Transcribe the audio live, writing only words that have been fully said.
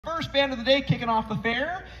first band of the day kicking off the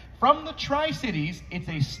fair. From the Tri-Cities, it's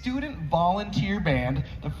a student volunteer band.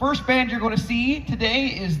 The first band you're going to see today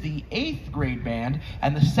is the 8th grade band,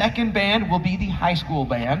 and the second band will be the high school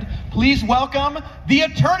band. Please welcome the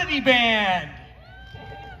Eternity Band.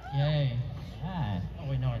 Yay. Hi. Oh,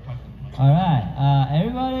 wait, no, I talked to the mic. All right,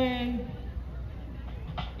 everybody.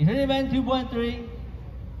 Eternity Band 2.3.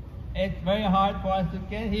 It's very hard for us to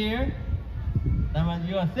get here. Some of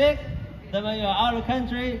you are sick, some of you are out of the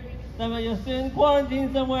country, some of you are still in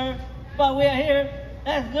quarantine somewhere, but we are here.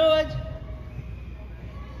 Let's do it.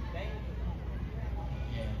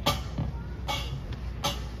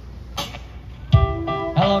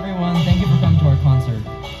 Hello everyone, thank you for coming to our concert.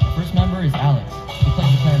 Our first member is Alex. He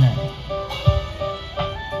plays the clarinet.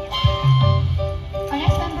 Our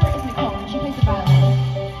next member is Nicole, and she plays the violin.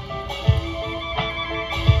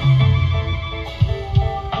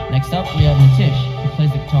 Next up, we have Natish. He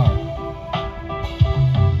plays the guitar.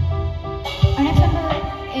 Our next member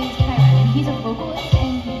is Kyron, and he's a vocalist,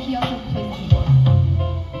 and he also plays the keyboard.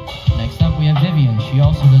 Next up, we have Vivian. She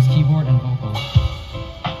also does keyboard and vocals.